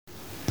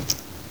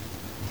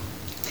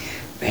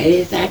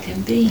Ready as I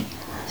can be.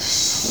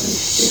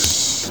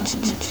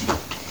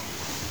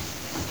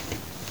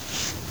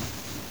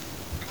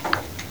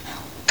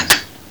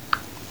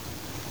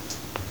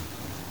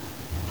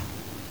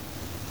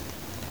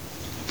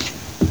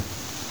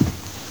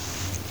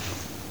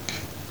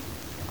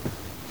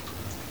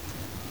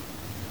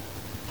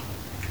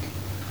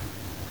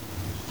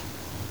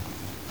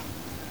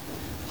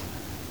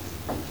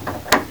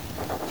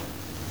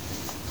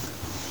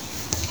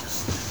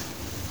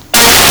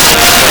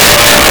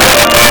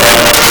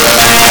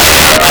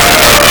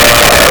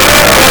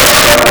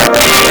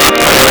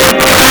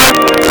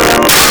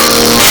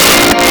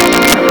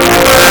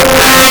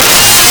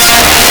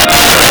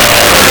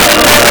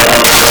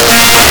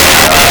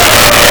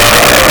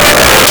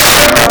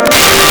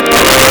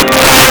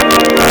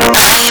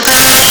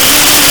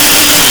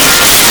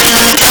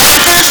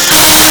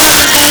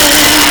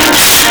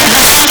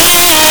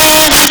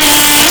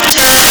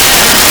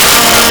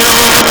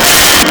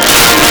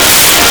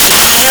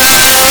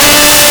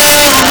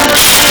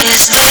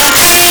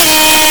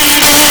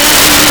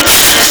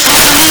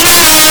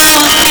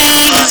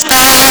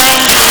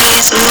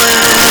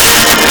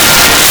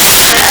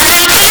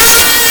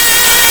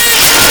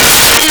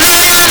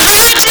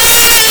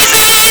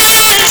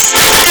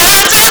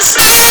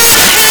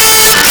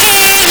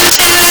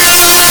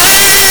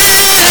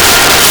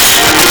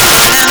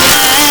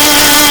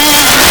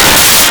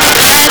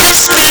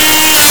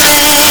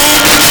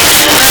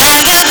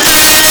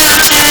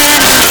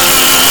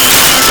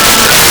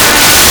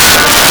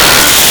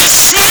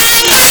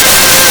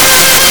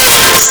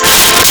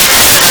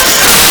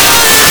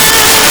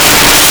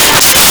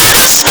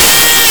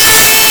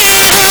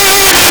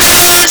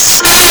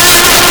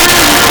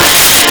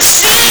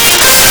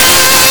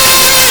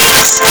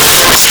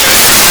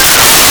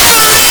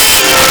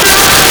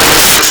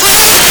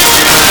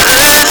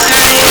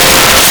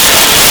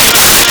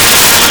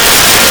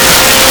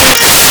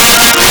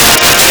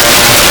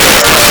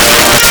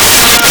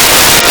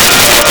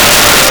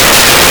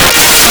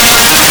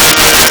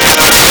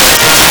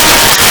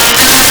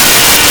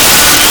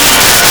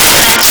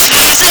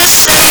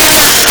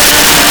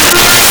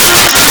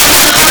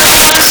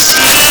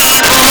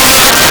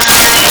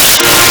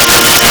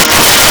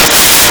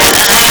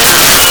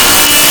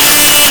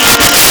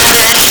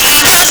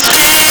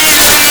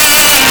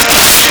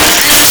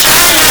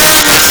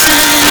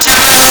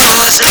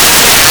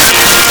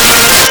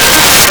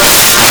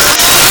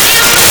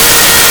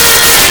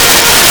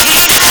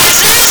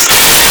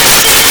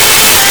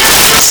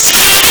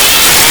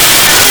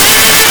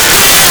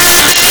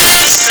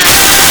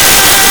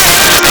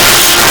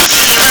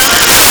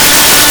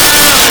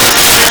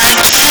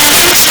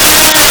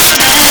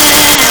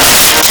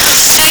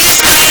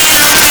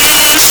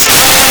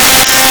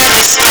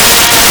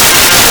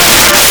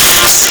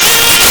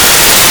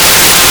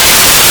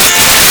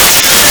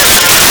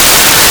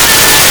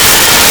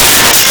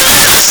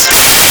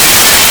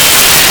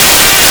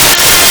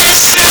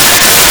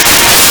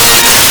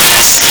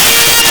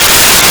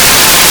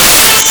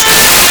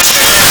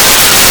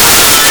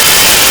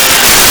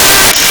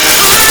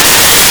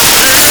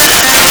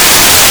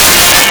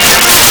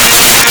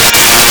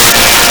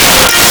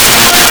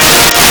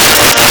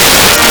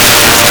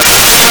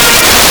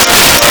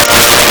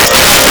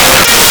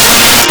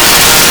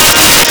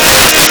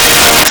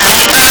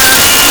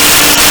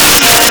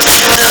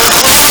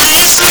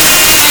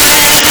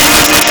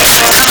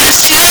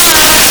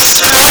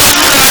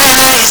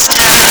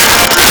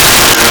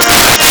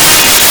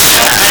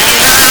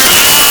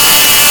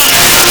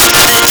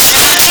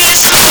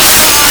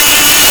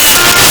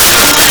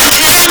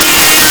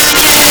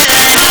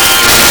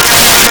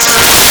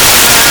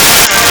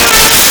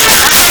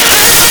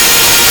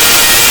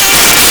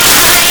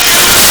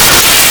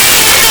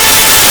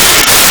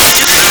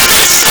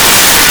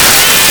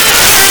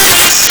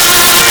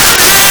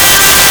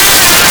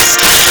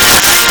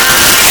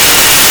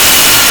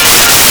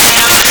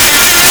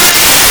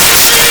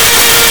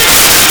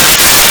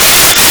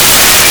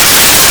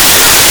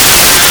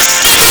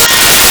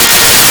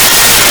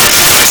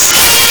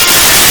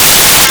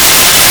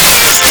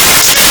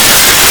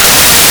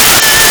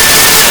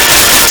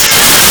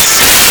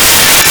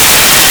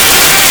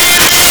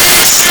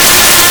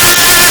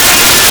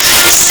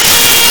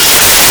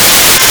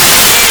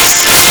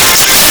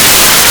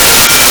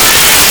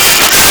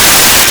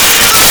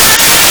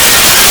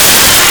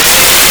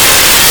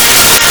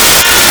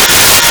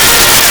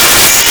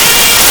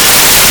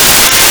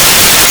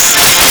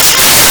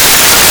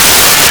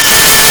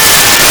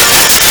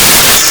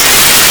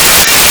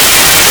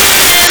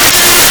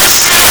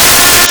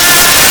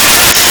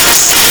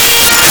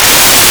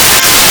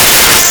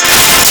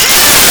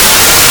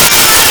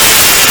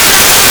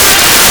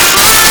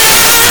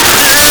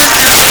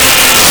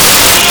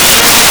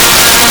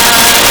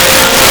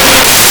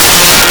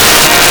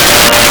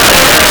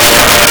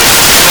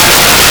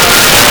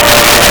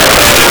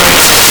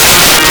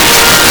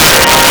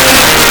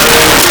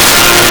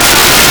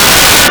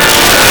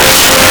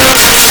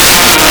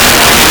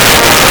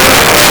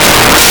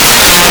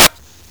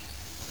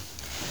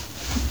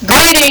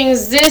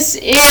 Greetings, this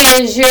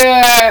is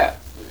your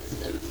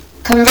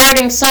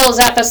Converting Souls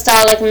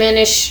Apostolic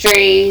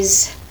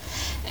Ministries,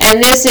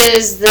 and this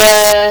is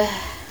the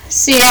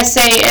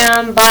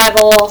CSAM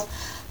Bible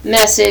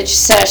Message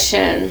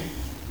Session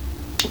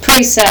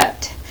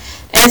Precept.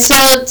 And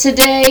so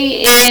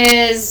today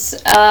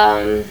is,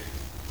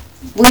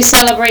 we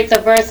celebrate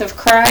the birth of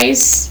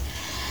Christ,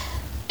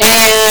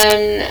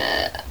 and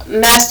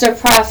Master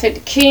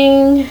Prophet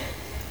King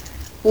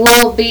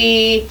will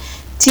be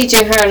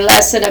teaching her a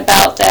lesson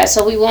about that.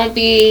 So we won't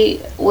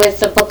be with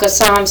the book of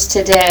Psalms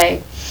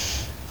today.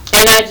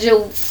 And I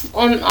do,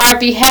 on our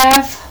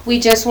behalf, we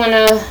just want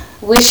to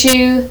wish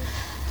you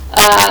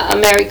a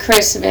Merry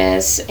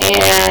Christmas,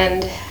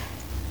 and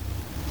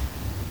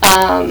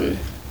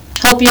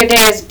hope your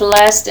day is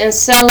blessed in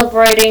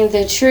celebrating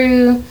the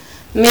true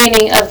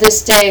meaning of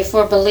this day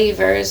for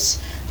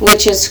believers,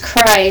 which is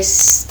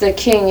Christ the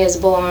King is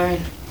born,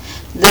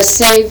 the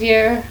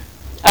Savior,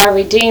 our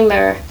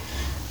Redeemer,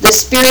 the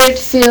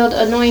Spirit-filled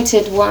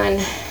Anointed One.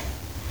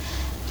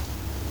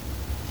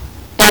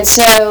 And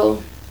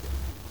so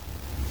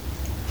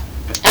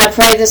I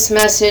pray this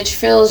message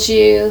fills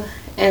you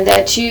and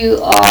that you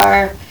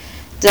are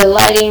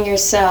delighting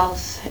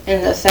yourself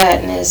in the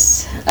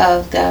fatness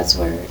of God's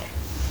Word.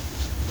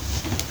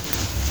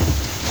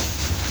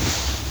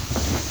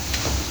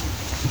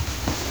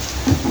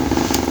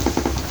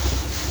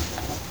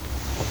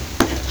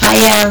 I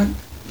am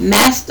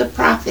Master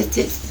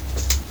Prophetess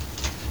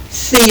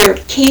Seer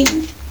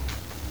King,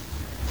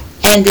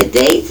 and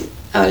today,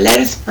 let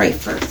us pray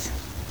first.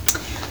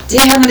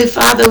 Dear Heavenly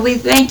Father, we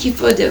thank you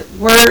for the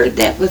word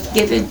that was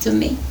given to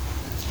me,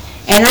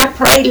 and I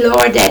pray,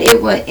 Lord, that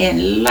it will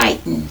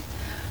enlighten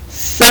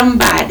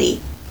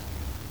somebody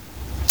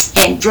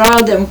and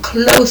draw them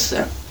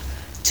closer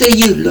to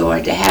you,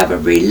 Lord, to have a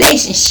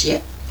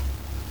relationship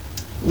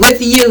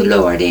with you,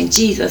 Lord, in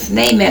Jesus'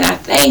 name. And I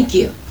thank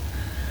you,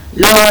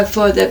 Lord,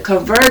 for the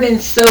converting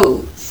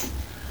souls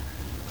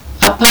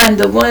upon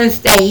the ones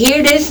that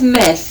hear this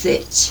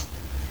message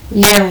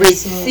and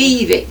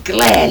receive it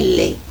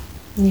gladly.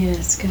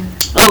 Yes, God.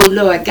 Oh,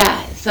 Lord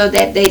God, so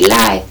that their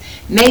life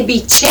may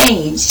be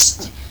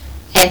changed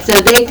and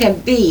so they can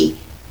be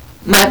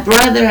my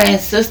brother and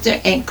sister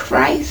in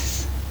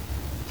Christ,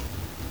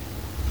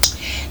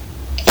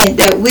 and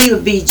that we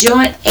will be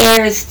joint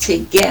heirs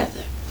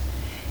together.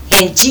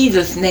 In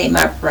Jesus' name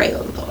I pray,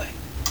 oh Lord.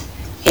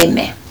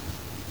 Amen.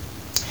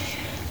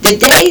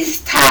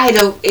 Today's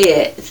title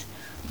is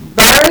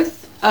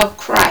Birth of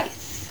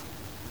Christ.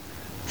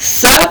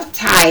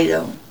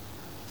 Subtitle,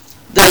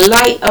 The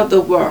Light of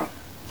the World.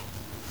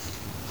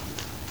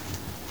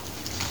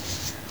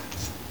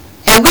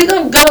 And we're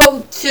going to go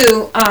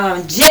to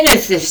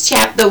Genesis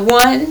chapter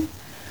 1,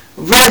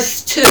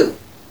 verse 2.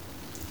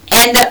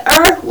 And the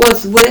earth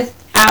was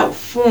without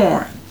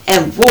form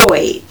and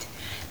void,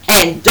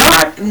 and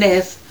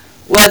darkness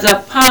was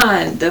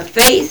upon the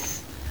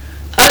face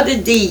of the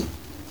deep.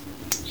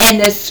 And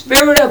the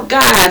Spirit of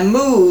God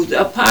moved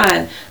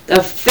upon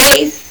the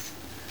face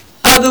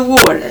of the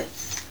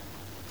waters.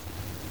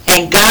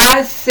 And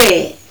God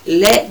said,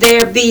 let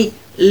there be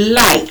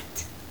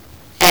light.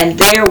 And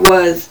there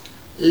was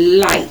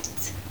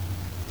light.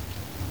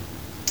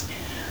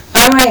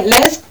 Alright,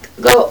 let's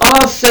go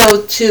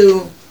also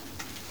to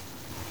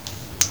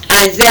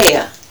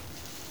Isaiah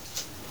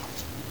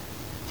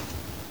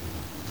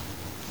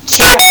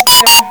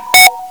chapter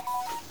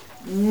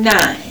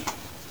 9.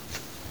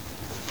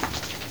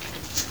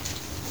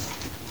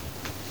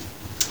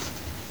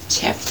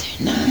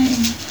 Chapter 9, 8.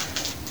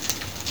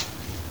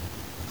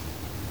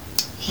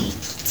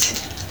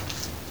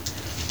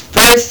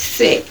 Verse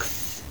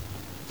 6.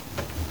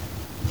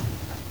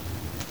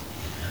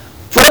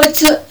 For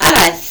to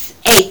us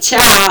a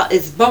child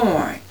is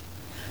born,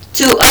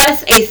 to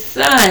us a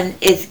son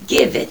is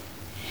given,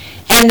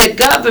 and the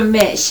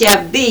government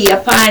shall be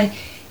upon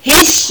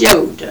his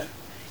shoulder,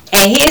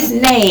 and his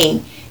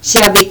name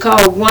shall be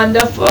called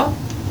Wonderful,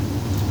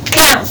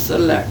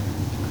 Counselor,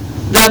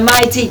 the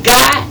Mighty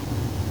God,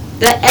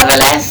 the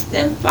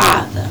Everlasting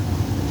Father,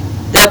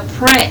 the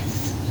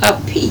Prince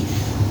of Peace.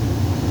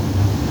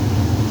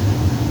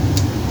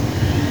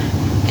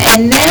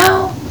 And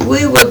now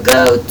we will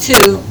go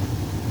to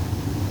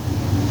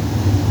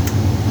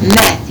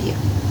Matthew.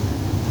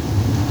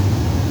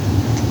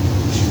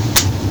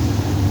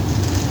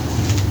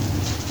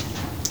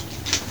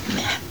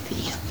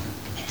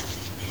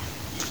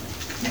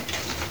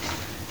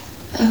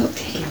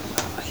 Okay,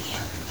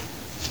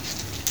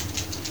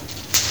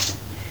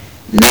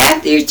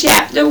 Matthew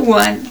chapter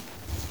 1.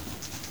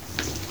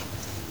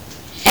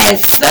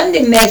 As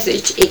Sunday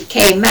message, it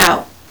came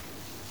out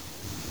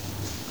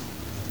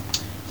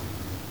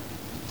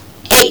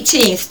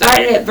 18,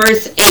 started at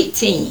verse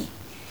 18.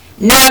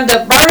 Now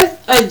the birth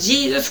of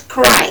Jesus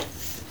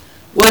Christ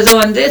was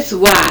on this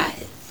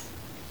wise.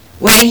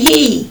 When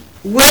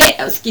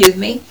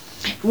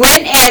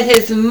as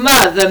his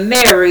mother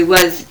Mary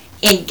was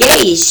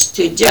engaged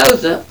to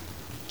Joseph,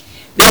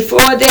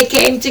 before they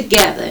came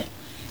together,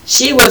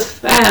 she was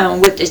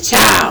found with the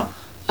child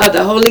of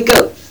the Holy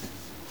Ghost.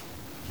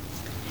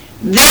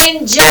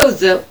 Then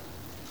Joseph,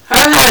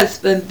 her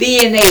husband,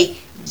 being a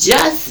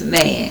just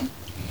man,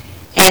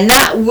 and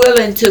not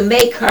willing to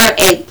make her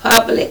a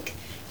public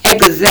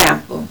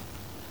example,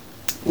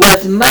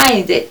 was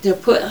minded to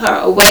put her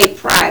away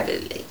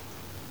privately.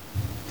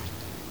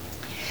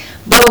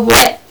 But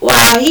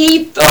while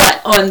he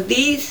thought on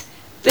these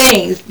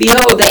things,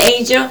 behold, the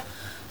angel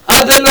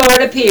of the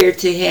Lord appeared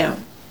to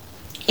him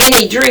in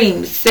a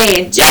dream,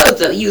 saying,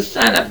 Joseph, you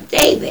son of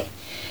David,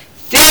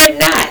 fear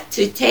not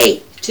to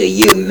take to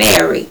you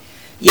Mary,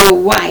 your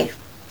wife,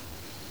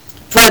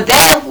 for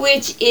that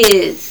which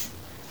is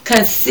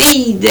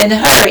conceived in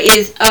her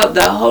is of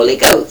the Holy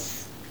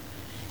Ghost.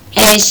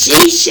 And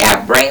she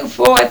shall bring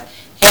forth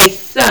a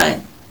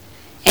son,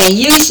 and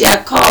you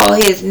shall call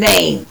his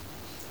name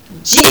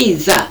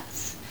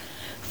Jesus,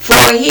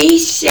 for he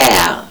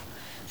shall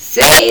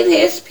save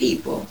his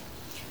people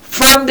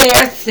from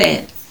their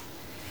sins.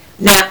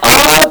 Now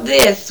all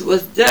this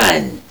was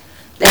done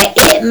that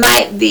it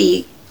might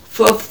be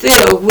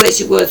fulfilled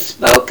which was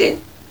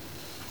spoken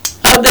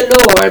of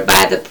the Lord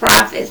by the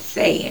prophet,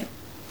 saying,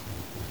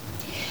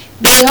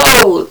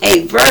 Behold,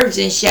 a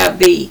virgin shall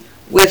be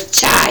with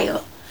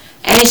child,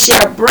 and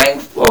shall bring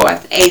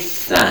forth a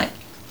son,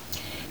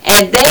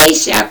 and they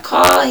shall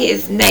call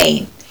his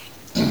name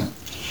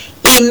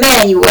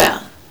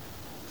Emmanuel,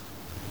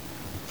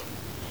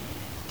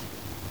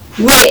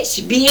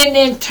 which being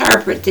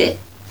interpreted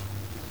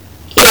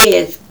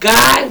is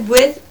God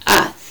with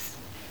us.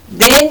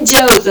 Then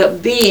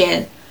Joseph,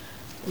 being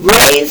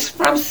raised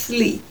from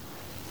sleep,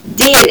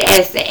 did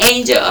as the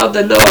angel of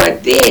the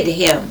Lord bid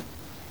him,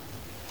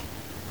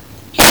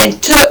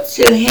 and took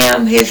to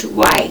him his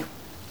wife,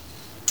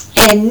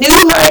 and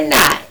knew her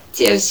not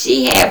till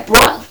she had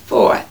brought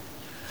forth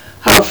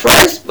her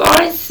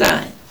firstborn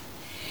son,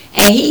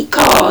 and he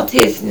called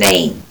his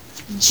name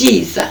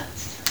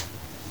Jesus.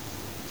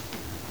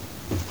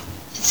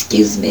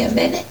 Excuse me a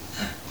minute.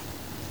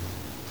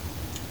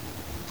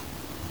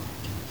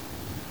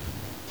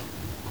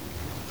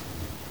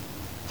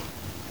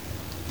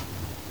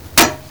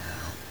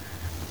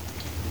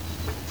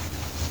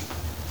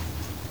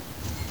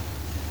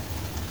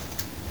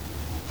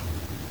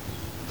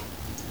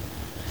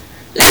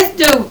 Let's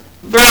do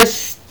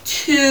verse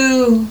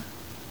 2:1.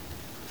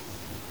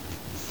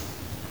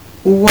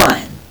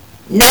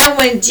 Now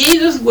when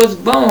Jesus was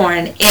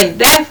born in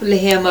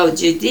Bethlehem of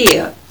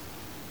Judea,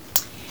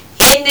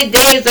 in the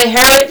days of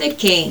Herod the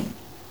king,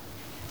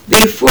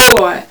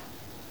 before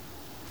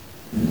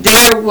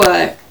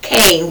there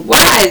came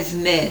wise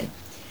men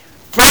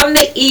from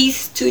the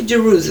east to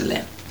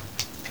Jerusalem.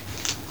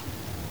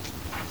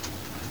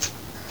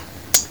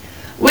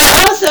 We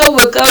also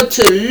will go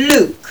to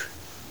Luke.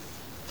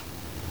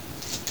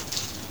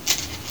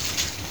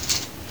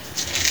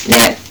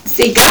 Now,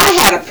 see, God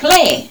had a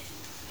plan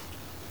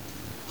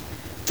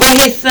for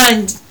his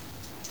son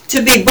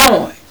to be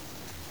born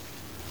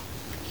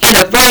in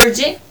a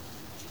virgin,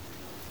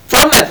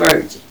 from a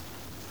virgin,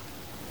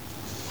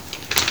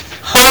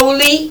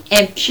 holy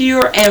and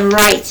pure and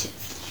righteous.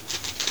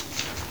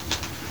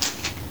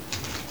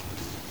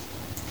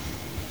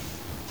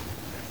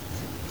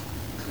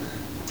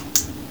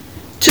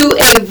 To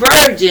a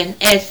virgin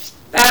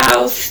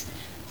espoused,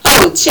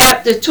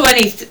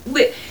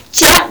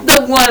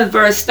 chapter 1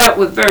 verse, start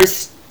with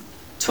verse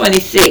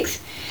 26.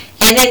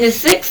 And in the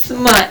 6th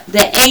month,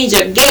 the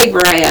angel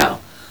Gabriel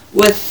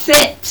was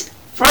sent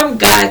from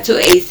God to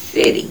a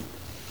city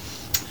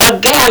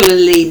of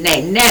Galilee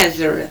named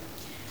Nazareth,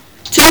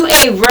 to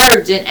a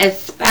virgin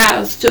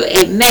espoused to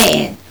a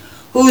man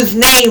whose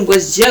name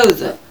was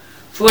Joseph,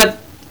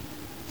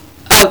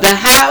 of the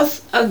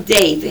house of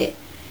David,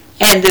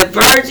 and the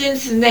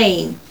virgin's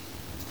name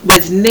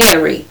was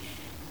Mary.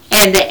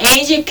 And the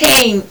angel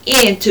came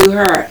in to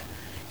her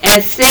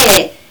and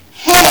said,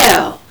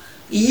 Hail,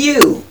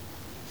 you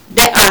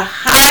that are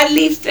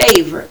highly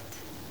favored,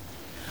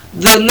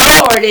 the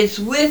Lord is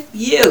with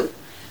you.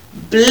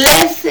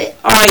 Blessed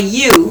are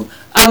you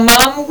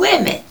among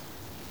women.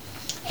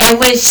 And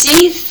when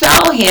she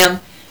saw him,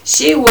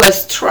 she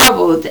was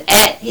troubled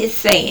at his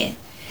saying,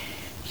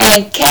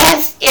 and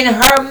cast in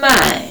her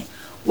mind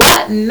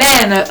what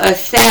manner of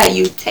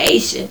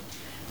salutation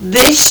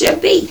this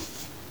should be.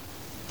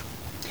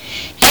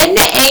 And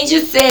the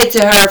angel said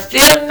to her,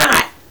 Fear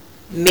not,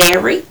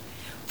 Mary,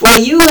 for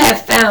you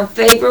have found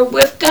favor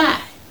with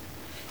God.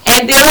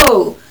 And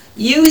behold,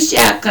 you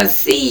shall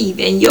conceive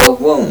in your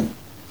womb,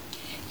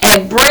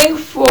 and bring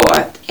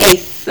forth a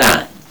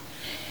son,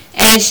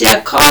 and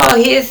shall call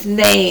his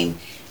name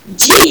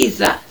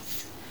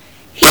Jesus.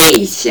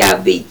 He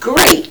shall be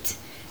great,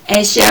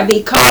 and shall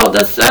be called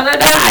the Son of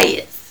the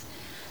Highest.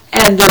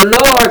 And the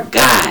Lord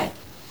God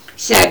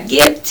shall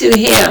give to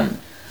him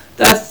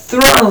the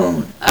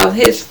throne of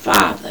his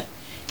father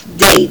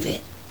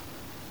David.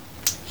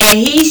 And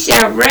he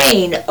shall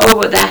reign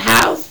over the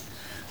house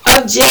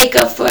of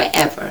Jacob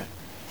forever,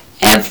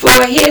 and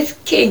for his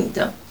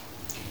kingdom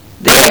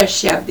there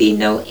shall be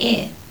no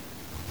end.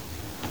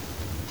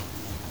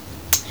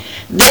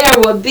 There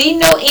will be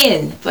no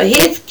end for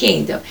his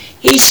kingdom.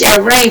 He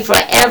shall reign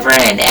forever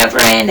and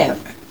ever and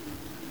ever.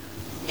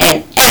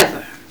 and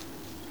ever.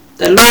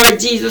 The Lord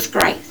Jesus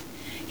Christ.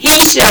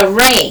 He shall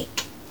reign,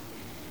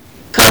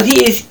 because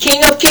he is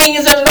King of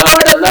kings and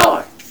Lord of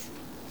lords.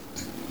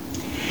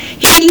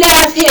 He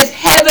left his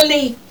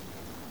heavenly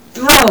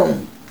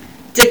throne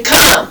to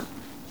come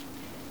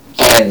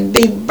and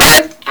be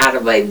birthed out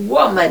of a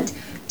woman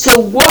to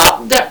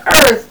walk the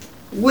earth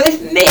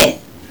with men,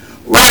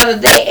 whether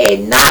they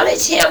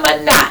acknowledge him or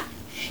not.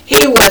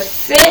 He was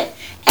sent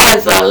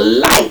as a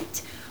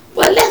light.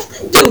 Well,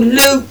 let's do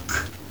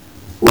Luke.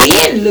 We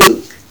in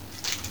Luke.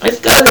 Let's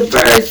go to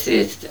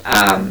verses,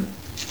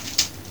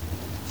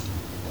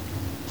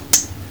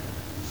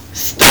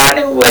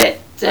 starting with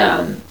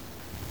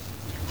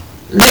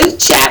Luke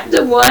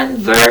chapter 1,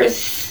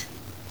 verses.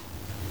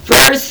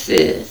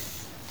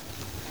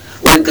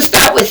 We could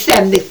start with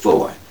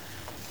 74.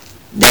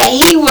 That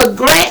he will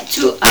grant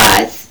to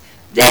us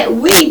that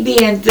we,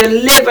 being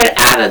delivered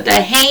out of the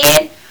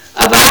hand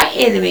of our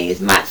enemies,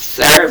 might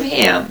serve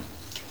him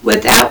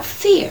without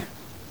fear,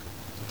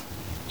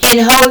 in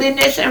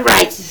holiness and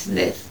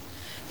righteousness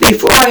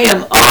before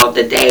him all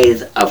the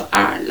days of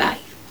our life.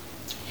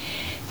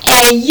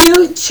 And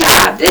you,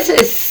 child, this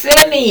is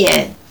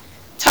Simeon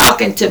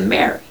talking to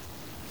Mary.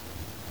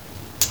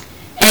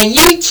 And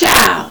you,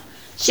 child,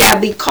 shall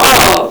be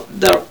called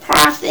the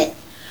prophet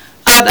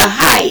of the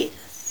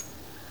highest,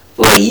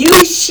 for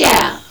you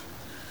shall,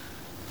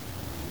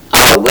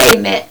 oh, wait a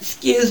minute,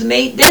 excuse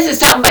me, this is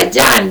talking about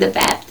John the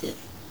Baptist.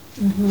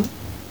 Mm-hmm.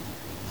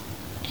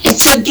 And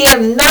to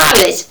give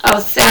knowledge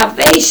of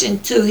salvation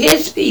to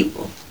his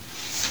people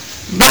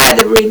by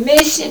the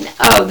remission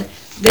of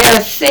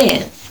their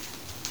sins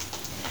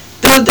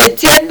through the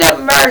tender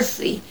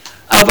mercy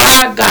of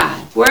our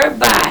God,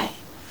 whereby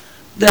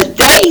the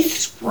day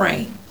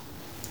spring,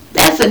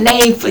 that's a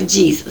name for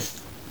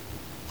Jesus,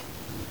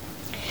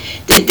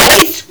 the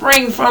day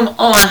spring from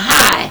on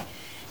high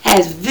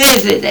has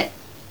visited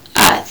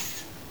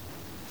us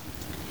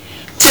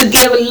to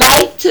give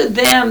light to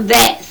them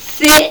that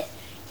sit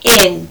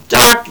in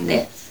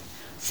darkness.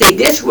 See,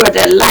 this is where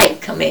the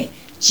light come in.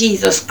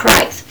 Jesus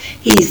Christ.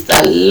 He's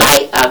the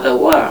light of the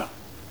world.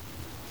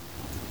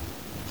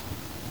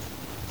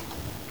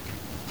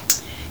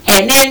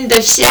 And in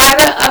the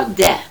shadow of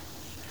death,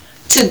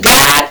 to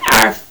guide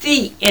our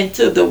feet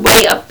into the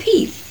way of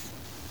peace.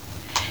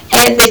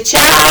 And the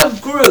child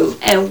grew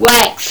and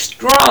waxed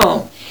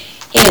strong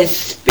in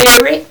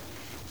spirit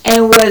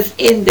and was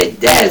in the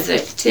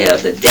desert till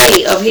the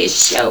day of his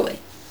showing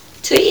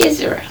to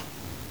Israel.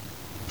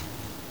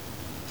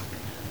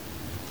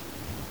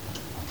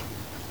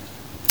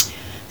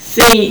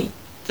 See,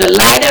 the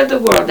light of the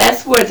world,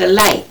 that's where the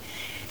light.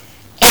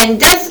 And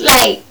just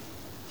like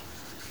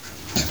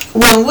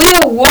when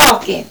we're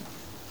walking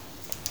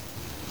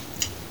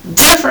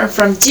different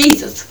from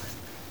Jesus,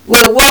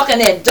 we're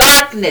walking in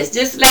darkness,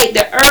 just like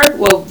the earth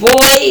was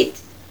void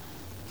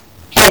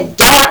and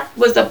dark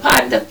was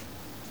upon the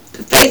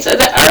face of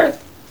the earth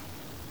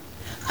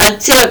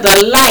until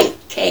the light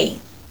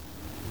came.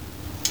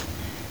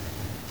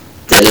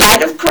 The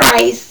light of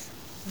Christ,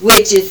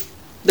 which is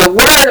the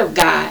Word of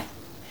God,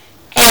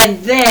 and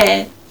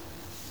then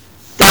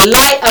the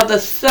light of the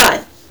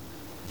sun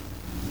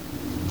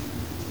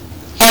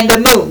and the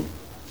moon.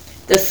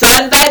 The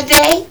sun by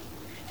day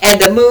and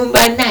the moon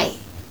by night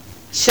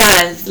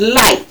shines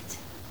light.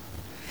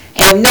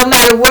 And no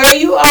matter where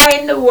you are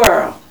in the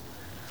world,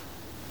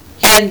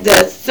 and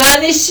the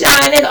sun is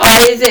shining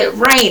or is it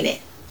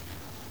raining,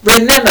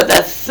 remember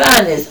the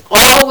sun is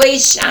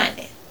always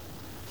shining.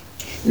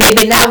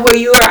 Maybe not where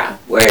you are,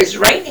 where it's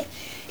raining.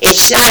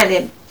 It's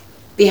shining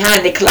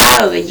behind the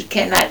clouds and you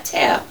cannot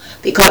tell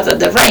because of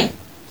the rain.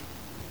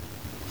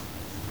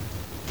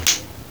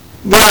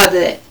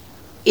 Whether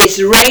it's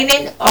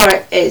raining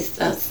or it's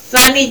a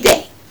sunny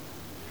day,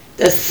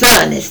 the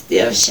sun is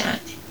still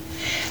shining.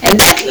 And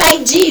that's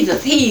like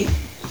Jesus.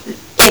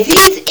 If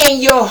he's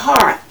in your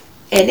heart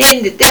and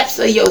in the depths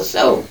of your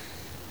soul,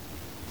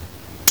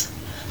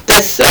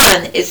 the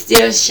sun is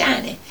still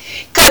shining.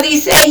 Because he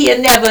said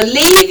he'll never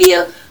leave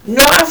you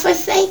nor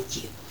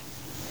forsake you.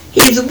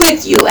 He's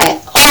with you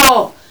at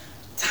all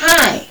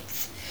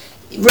times.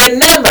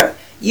 Remember,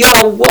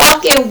 you're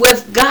walking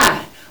with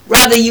God,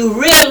 whether you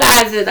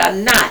realize it or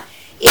not.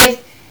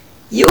 If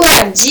you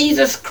have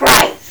Jesus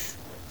Christ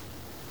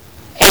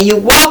and you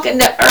walk in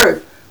the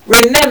earth,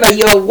 remember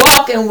you're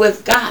walking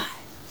with God.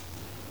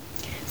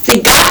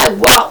 See, God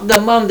walked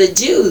among the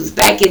Jews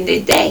back in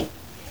the day,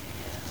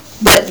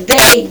 but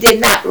they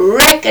did not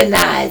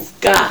recognize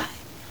God,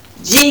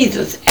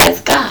 Jesus,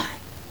 as God.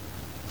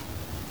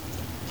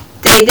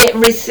 They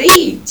didn't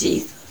receive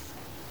Jesus.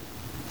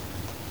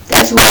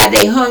 That's why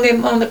they hung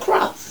him on the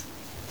cross.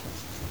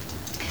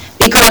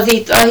 Because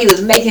he thought he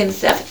was making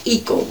himself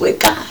equal with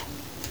God.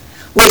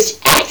 Which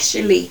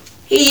actually,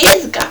 he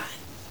is God.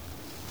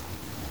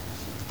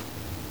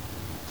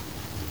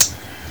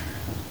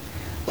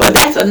 Well,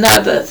 that's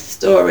another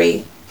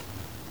story.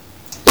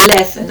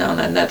 Lesson on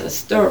another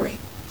story.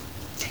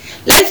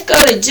 Let's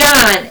go to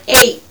John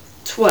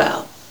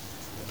 8:12.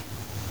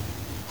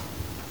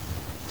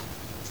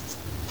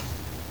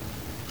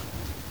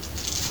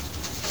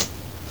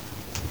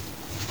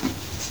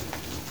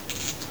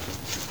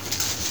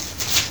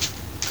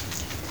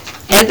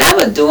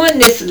 was doing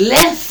this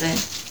lesson,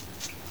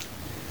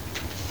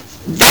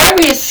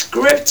 various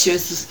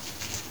scriptures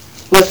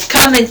was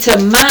coming to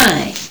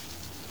mind.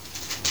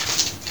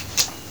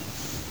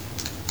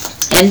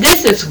 And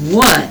this is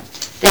one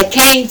that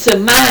came to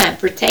mind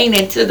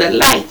pertaining to the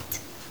light.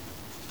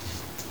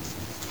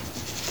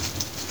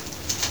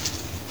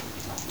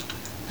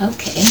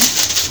 Okay,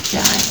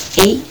 John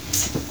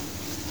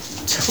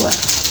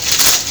 8:12.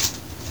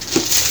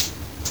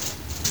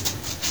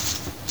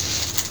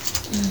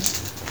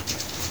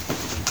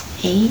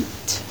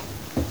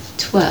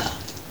 8:12.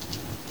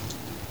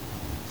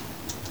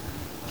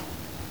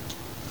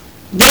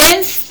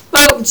 Then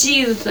spoke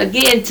Jesus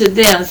again to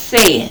them,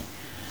 saying,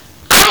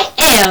 I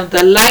am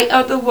the light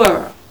of the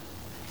world.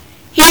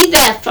 He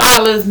that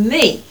follows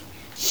me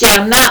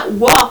shall not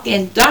walk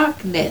in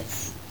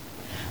darkness,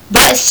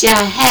 but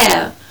shall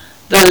have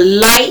the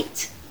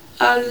light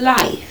of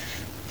life.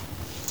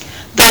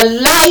 The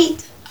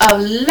light of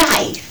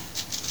life.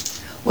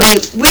 When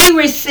we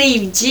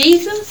receive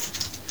Jesus,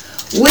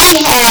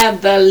 we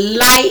have the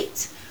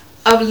light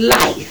of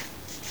life.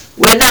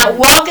 We're not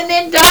walking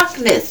in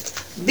darkness,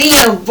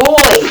 being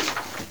void.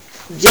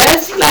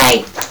 Just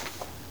like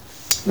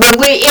when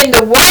we're in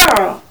the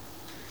world,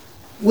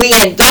 we're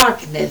in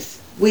darkness.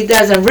 We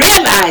doesn't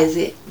realize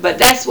it, but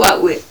that's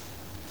what we're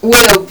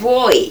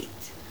void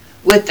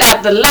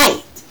without the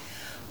light.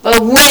 But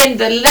when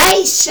the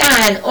light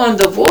shines on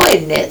the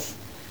voidness,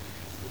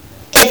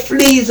 it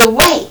flees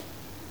away.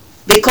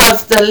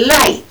 Because the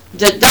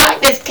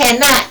darkness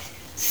cannot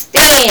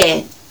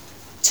stand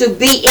to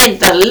be in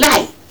the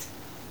light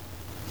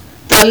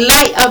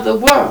of the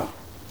world.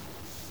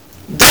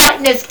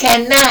 Darkness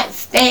cannot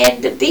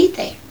stand to be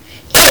there.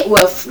 It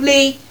will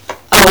flee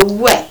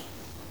away.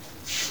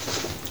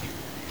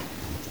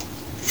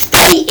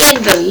 Stay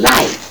in the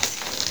light.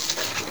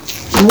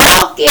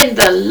 Walk in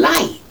the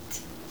light.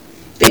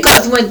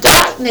 Because when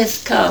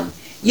darkness comes,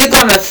 you're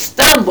going to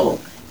stumble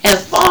and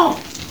fall.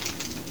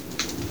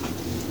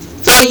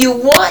 So you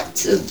want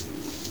to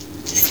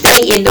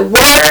stay in the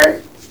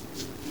Word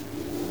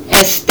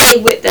and stay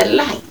with the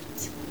light.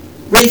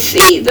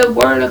 Receive the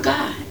Word of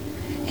God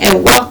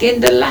and walk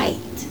in the light.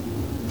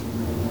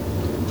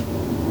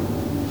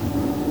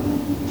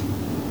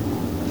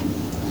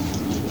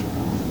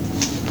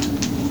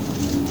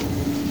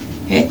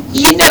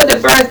 You know the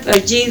birth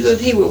of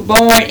Jesus, he was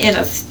born in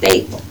a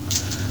stable.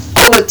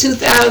 Over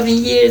 2,000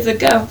 years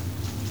ago.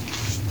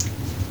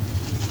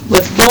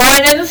 Was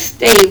born in a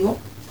stable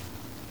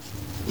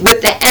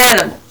with the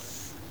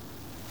animals.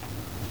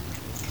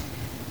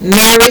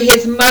 Mary,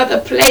 his mother,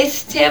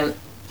 placed him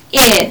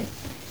in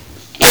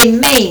a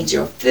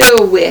manger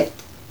filled with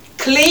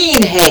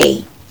clean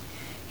hay.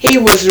 He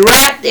was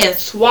wrapped in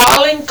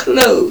swaddling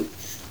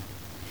clothes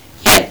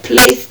and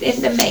placed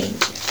in the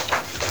manger.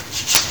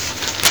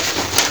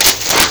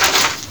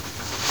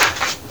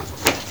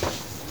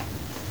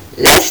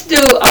 Let's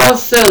do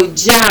also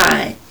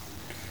John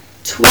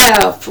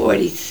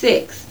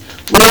 12:46.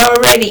 We're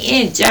already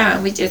in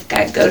John. We just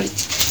got to go to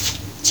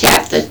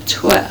chapter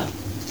 12.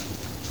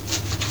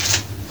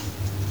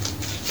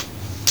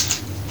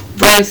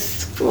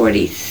 Verse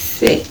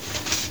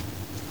 46.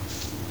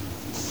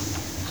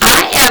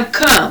 I am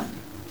come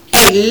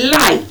a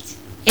light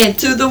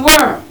into the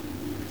world,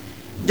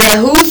 that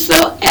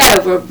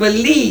whosoever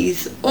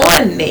believes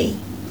on me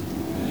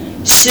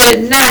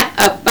should not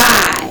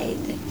abide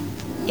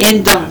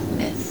in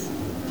darkness.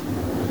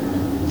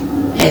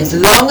 As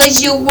long as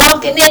you're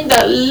walking in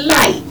the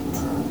light,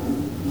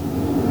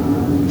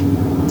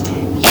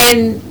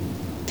 and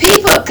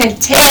people can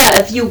tell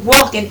if you're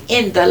walking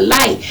in the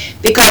light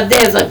because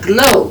there's a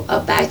glow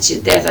about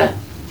you. The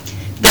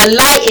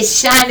light is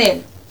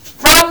shining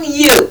from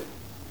you,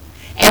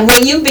 and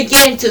when you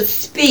begin to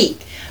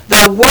speak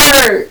the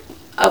word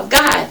of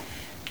God,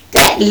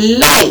 that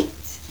light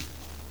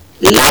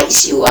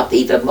lights you up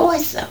even more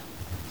so.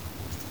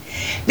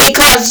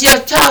 Because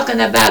you're talking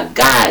about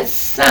God's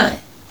Son.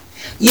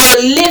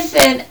 You're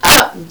lifting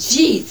up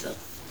Jesus.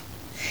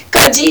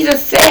 Because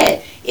Jesus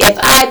said, if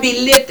I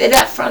be lifted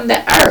up from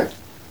the earth,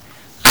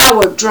 I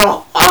will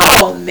draw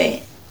all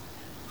men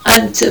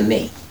unto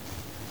me.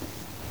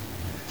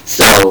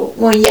 So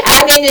when you're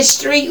out in the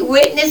street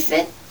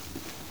witnessing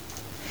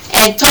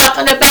and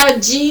talking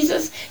about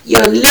Jesus,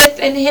 you're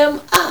lifting him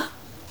up.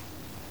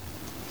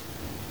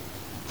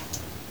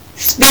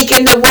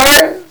 Speaking the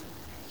word,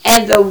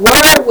 and the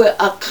word will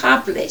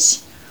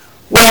accomplish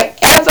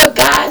wherever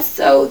God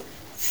so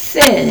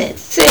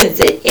sends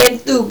it in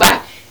through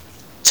by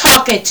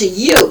talking to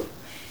you,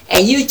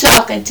 and you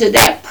talking to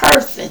that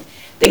person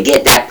to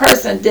get that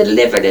person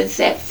delivered and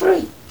set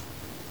free.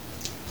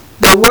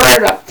 The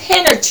word will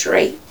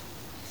penetrate,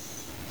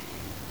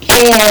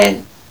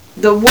 and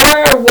the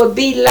word will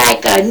be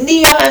like a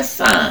neon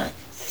sign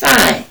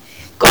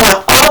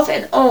going off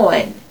and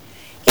on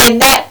in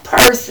that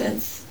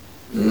person's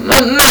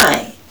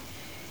mind,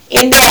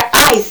 in their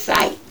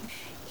eyesight.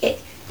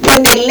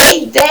 When they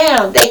lay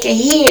down, they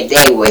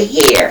will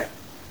hear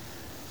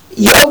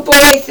your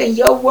voice and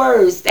your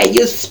words that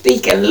you're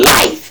speaking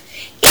life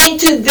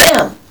into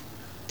them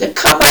to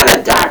come out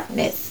of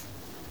darkness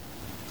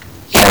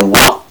and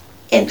walk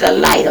in the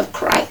light of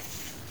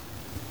Christ.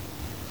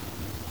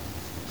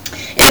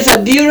 It's a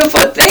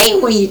beautiful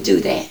thing when you do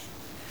that.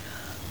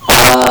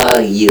 Oh,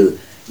 you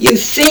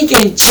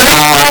seeking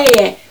joy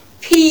and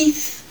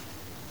peace.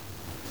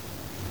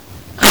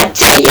 I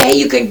tell you how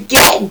you can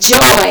get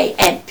joy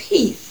and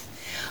peace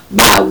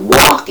by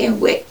walking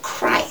with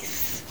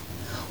Christ,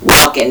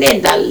 walking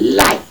in the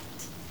light,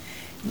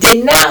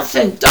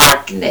 denouncing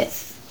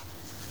darkness.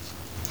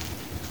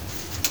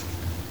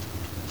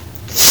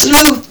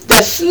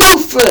 The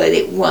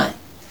slew-footed one,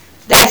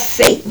 that's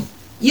Satan.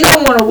 You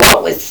don't want to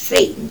walk with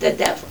Satan, the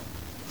devil.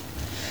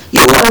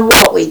 You want to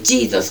walk with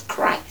Jesus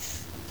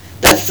Christ,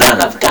 the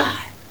Son of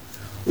God,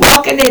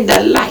 walking in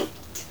the light.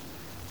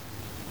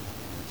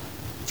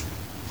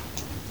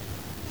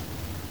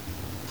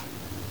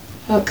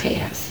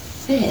 Okay, I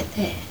said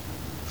that.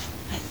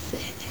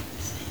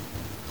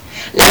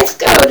 Let's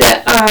go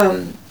to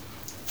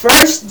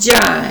 1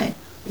 John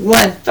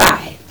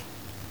 1:5.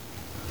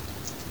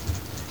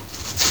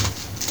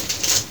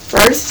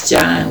 1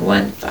 John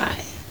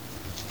 1:5.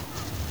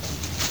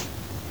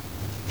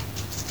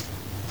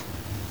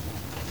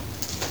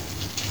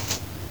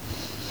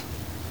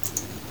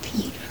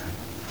 Peter,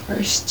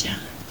 1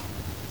 John.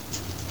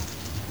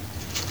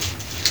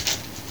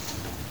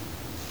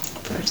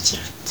 1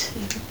 John 2.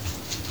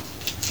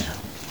 No.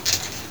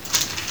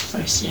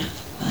 1 John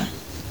 1:5.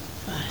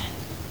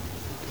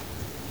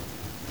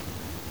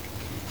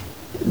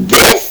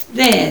 This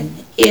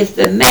then is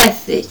the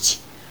message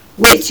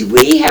which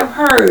we have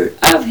heard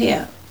of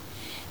him,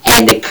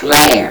 and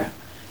declare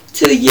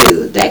to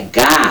you that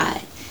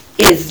God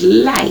is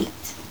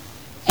light,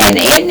 and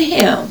in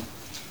him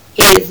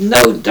is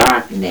no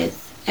darkness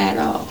at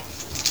all.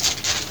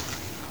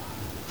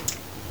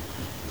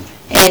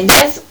 And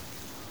that's,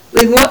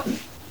 we want,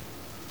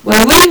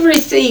 when we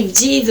receive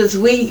Jesus,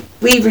 we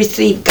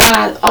receive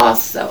God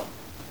also.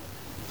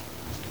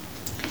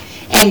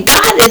 And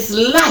God is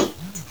light.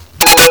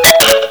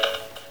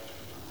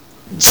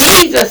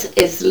 Jesus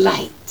is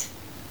light.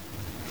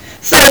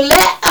 So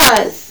let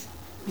us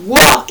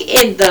walk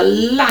in the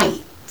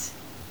light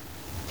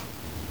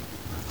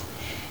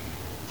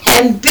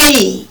and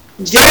be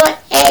joint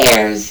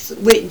heirs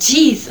with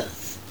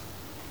Jesus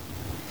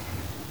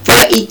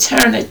for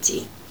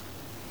eternity,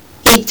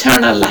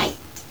 eternal light,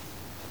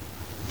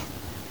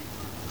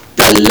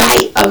 the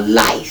light of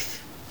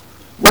life.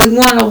 We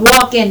want to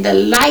walk in the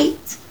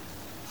light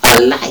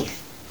of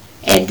life,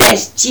 and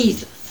that's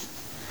Jesus.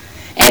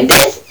 And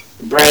this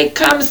break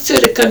comes to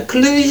the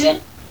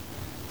conclusion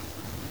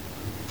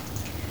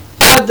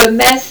of the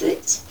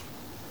message,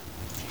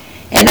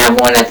 and I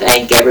want to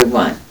thank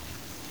everyone.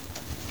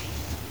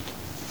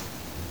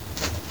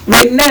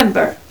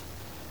 Remember,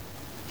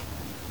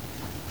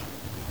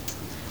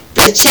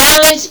 the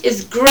challenge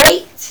is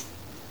great,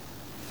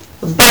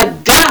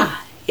 but God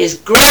is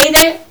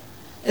greater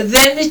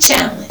than the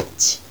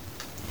challenge.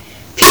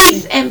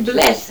 Peace and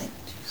blessing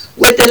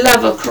with the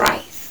love of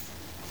Christ.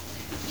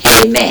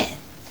 Amen.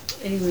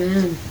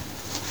 Amen.